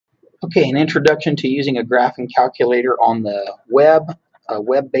Okay, an introduction to using a graphing calculator on the web, a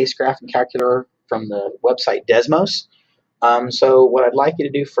web-based graphing calculator from the website Desmos. So what I'd like you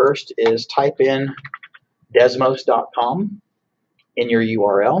to do first is type in desmos.com in your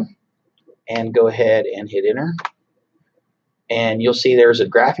URL and go ahead and hit enter. And you'll see there's a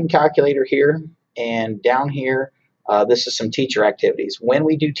graphing calculator here, and down here this is some teacher activities. When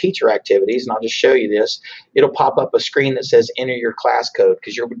we do teacher activities, and I'll just show you this, it'll pop up a screen that says enter your class code,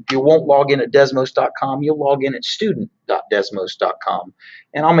 because you won't log in at desmos.com, you'll log in at student.desmos.com.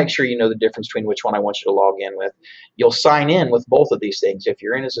 And I'll make sure you know the difference between which one I want you to log in with. You'll sign in with both of these things. If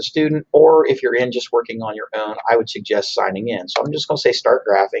you're in as a student or if you're in just working on your own, I would suggest signing in. So I'm just going to say start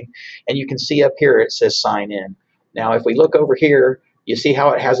graphing, and you can see up here it says sign in. Now if we look over here, you see how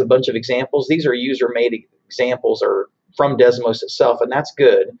it has a bunch of examples. These are user-made examples or from Desmos itself, and that's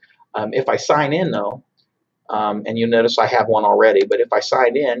good. If I sign in though, and you'll notice I have one already, but if I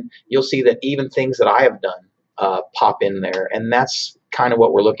sign in, you'll see that even things that I have done pop in there, and that's kind of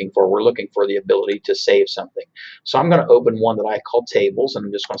what we're looking for. We're looking for the ability to save something. So I'm going to open one that I call tables, and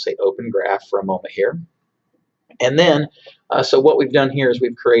I'm just going to say open graph for a moment here. And then, so what we've done here is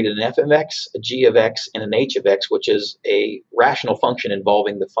we've created an f of x, a g of x, and an h of x, which is a rational function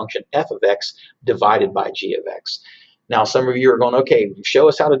involving the function f of x divided by g of x. Now, some of you are going, okay, show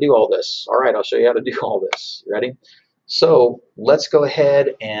us how to do all this. All right, I'll show you how to do all this. Ready? So let's go ahead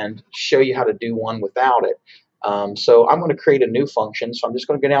and show you how to do one without it. So I'm going to create a new function. So I'm just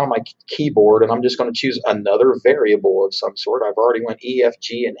going to go down on my keyboard, and I'm just going to choose another variable of some sort. I've already went E, F,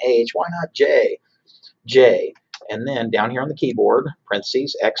 G, and H. Why not J? J. And then down here on the keyboard,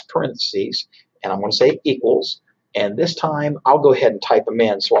 parentheses, X parentheses, and I'm going to say equals. And this time I'll go ahead and type them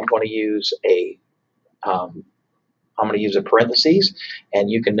in. So I'm going to use a parentheses, and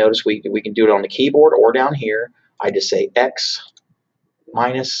you can notice we can do it on the keyboard or down here. I just say X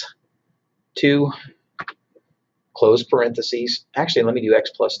minus 2, close parentheses. Actually, let me do X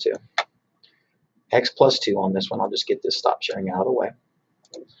plus 2. X plus 2 on this one. I'll just get this stop sharing out of the way.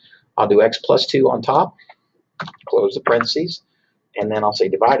 I'll do X plus 2 on top, close the parentheses, and then I'll say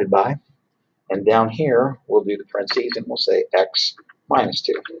divided by, and down here we'll do the parentheses and we'll say X minus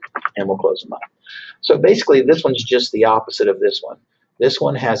 2, and we'll close them up. So basically this one's just the opposite of this one. This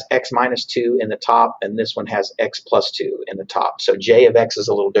one has X minus 2 in the top, and this one has X plus 2 in the top. So J of X is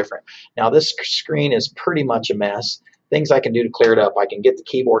a little different. Now this screen is pretty much a mess. Things I can do to clear it up: I can get the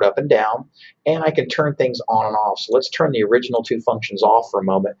keyboard up and down, and I can turn things on and off. So let's turn the original two functions off for a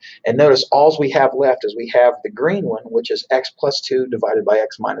moment, and notice all we have left is we have the green one, which is X plus 2 divided by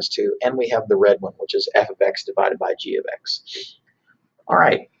X minus 2, and we have the red one, which is F of X divided by G of X. All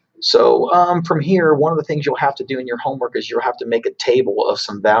right. So from here, one of the things you'll have to do in your homework is you'll have to make a table of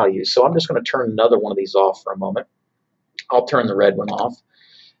some values. So I'm just going to turn another one of these off for a moment. I'll turn the red one off.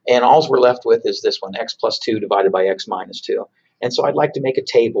 And all we're left with is this one, X plus 2 divided by X minus 2. And so I'd like to make a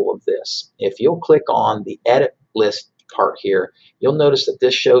table of this. If you'll click on the edit list part here, you'll notice that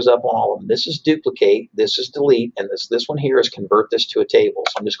this shows up on all of them. This is duplicate, this is delete, and this one here is convert this to a table.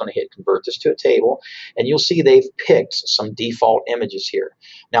 So I'm just going to hit convert this to a table, and you'll see they've picked some default images here.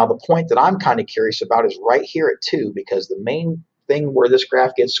 Now the point that I'm kind of curious about is right here at 2, because the main thing where this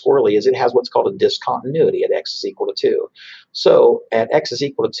graph gets squirrely is it has what's called a discontinuity at X is equal to 2. So at X is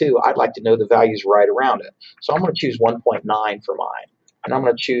equal to 2, I'd like to know the values right around it. So I'm going to choose 1.9 for mine, and I'm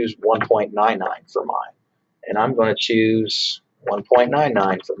going to choose 1.99 for mine, and I'm going to choose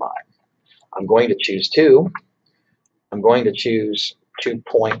 1.99 for mine. I'm going to choose 2. I'm going to choose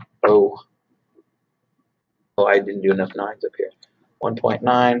 2.0. Oh, I didn't do enough 9s up here.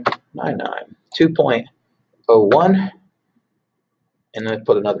 1.999, 2.01, and then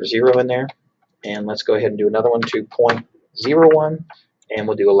put another 0 in there. And let's go ahead and do another one, 2.01, and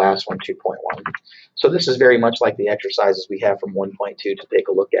we'll do a last one, 2.1. So this is very much like the exercises we have from 1.2 to take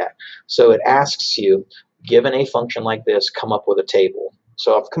a look at. So it asks you, given a function like this, come up with a table.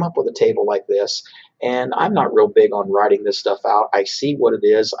 So I've come up with a table like this, and I'm not real big on writing this stuff out. I see what it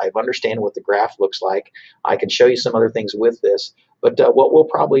is. I understand what the graph looks like. I can show you some other things with this. But what we'll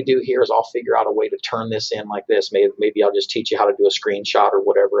probably do here is I'll figure out a way to turn this in like this. Maybe I'll just teach you how to do a screenshot or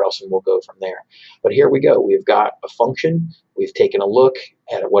whatever else, and we'll go from there. But here we go. We've got a function. We've taken a look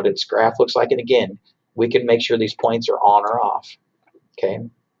at what its graph looks like. And again, we can make sure these points are on or off. Okay,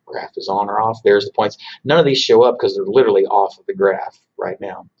 graph is on or off. There's the points. None of these show up because they're literally off of the graph right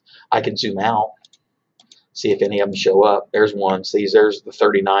now. I can zoom out, see if any of them show up. There's one. See, there's the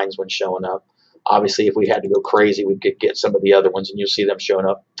 39s one showing up. Obviously, if we had to go crazy, we could get some of the other ones, and you'll see them showing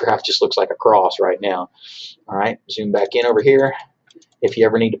up. The graph just looks like a cross right now. All right, zoom back in over here. If you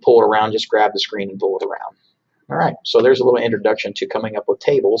ever need to pull it around, just grab the screen and pull it around. All right, so there's a little introduction to coming up with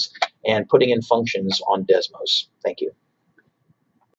tables and putting in functions on Desmos. Thank you.